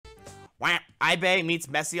Ibe meets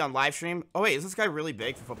Messi on live stream. Oh wait, is this guy really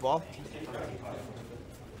big for football?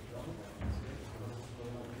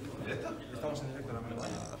 Estamos en directo, no me lo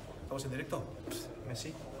vayas. Estamos en directo.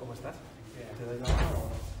 Messi, ¿cómo estás? ¿Te doy la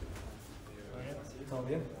mano? ¿Todo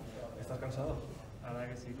bien? ¿Estás cansado? La verdad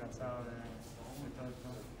que sí, cansado de todo esto.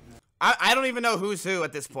 I don't even know who's who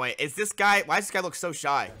at this point. Is this guy? Why does this guy look so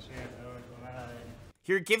shy? Sí, pero con ganas de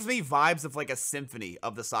Here, it gives me vibes of like a symphony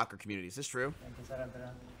of the soccer community. Is this true? empezar a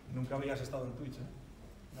entrenar. Nunca habías estado en Twitch, ¿eh?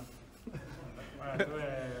 No. Bueno,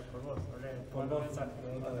 estuve por vos, hablé por dos mensajes. Te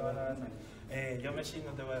van a mensaje. Yo Messi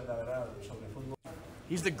no te voy a decir la verdad sobre fútbol.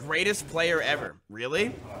 He's the greatest player ever. Really?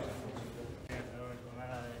 Sí, pero con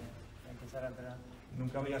ganas de empezar a entrenar.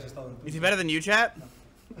 Nunca habías estado en Is Twitch. he better than you, chat?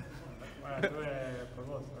 Bueno, estuve por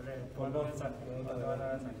vos, hablé por dos mensajes. Te van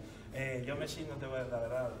a mensaje. Yo Messi no te voy a decir la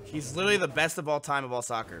verdad. He's literally the best of all time of all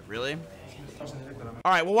soccer. Really? Estamos en directo, no me...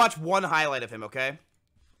 All right, we'll watch one highlight of him, okay?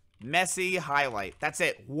 Messi highlight. That's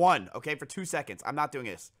it. One, okay, for 2 seconds. I'm not doing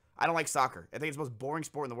this. I don't like soccer. I think it's the most boring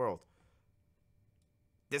sport in the world.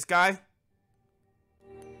 This guy?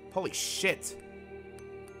 Holy shit.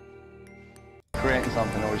 Creating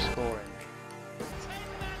something or scoring.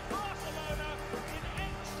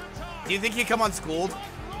 Do you think he'd come unschooled?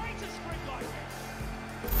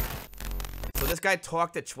 So this guy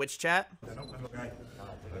talked to Twitch chat? No, es lo que hay.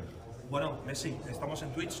 Bueno, Messi, estamos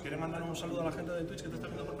en Twitch. ¿Quieres mandar un saludo a la gente de Twitch que te está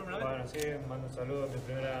viendo por primera vez? Bueno, sí, mando un saludo. Mi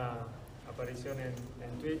primera aparición en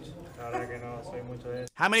Twitch. La verdad que no soy mucho de eso.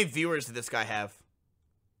 How many viewers did this guy have?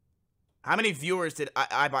 How many viewers did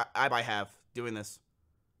I have doing this?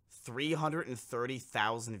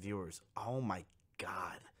 330,000 viewers. Oh my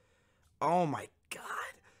god. Oh my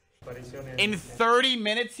god. Aparición In 30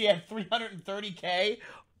 minutes, he had 330K?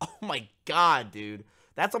 Oh my god, dude.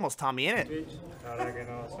 That's almost Tommy in it. Twitch. La verdad que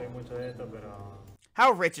no soy mucho de esto, pero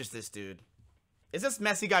How rich is this dude? Is this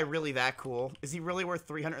Messi guy really that cool? Is he really worth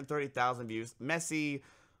 330,000 views? Messi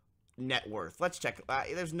net worth. Let's check.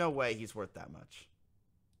 There's no way he's worth that much.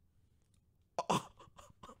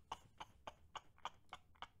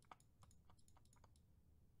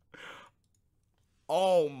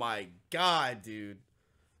 Oh my god, dude.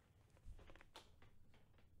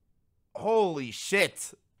 Holy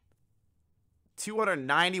shit.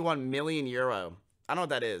 291 million euro. I don't know what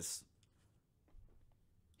that is.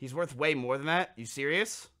 He's worth way more than that. You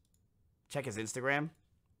serious? Check his Instagram.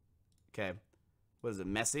 Okay. What is it,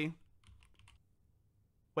 Messi?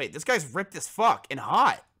 Wait, this guy's ripped as fuck and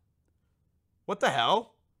hot. What the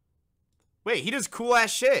hell? Wait, he does cool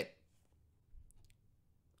ass shit.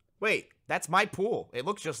 Wait, that's my pool. It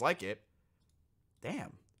looks just like it.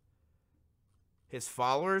 Damn. His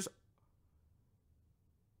followers.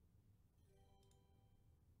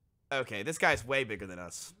 Okay, this guy's way bigger than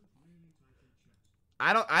us.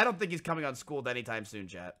 I don't think he's coming unschooled anytime soon,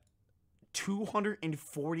 chat.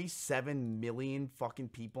 247 million fucking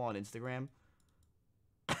people on Instagram.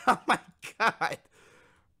 Oh my god.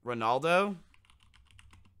 Ronaldo?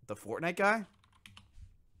 The Fortnite guy?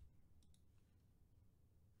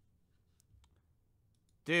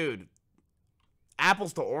 Dude.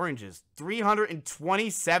 Apples to oranges.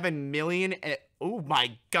 327 million. And oh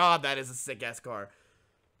my god, that is a sick ass car.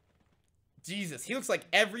 Jesus, he looks like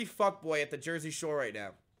every fuckboy at the Jersey Shore right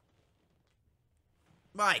now.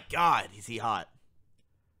 My god, is he hot.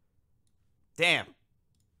 Damn.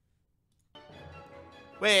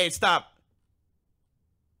 Wait, stop.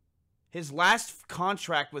 His last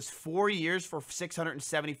contract was 4 years for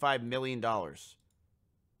 $675 million.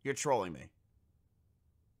 You're trolling me.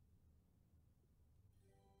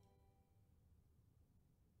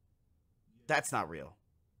 That's not real.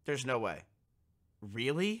 There's no way.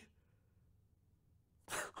 Really?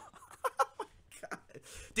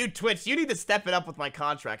 Dude, Twitch, you need to step it up with my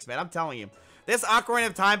contracts, man. I'm telling you. This Ocarina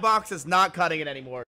of Time box is not cutting it anymore.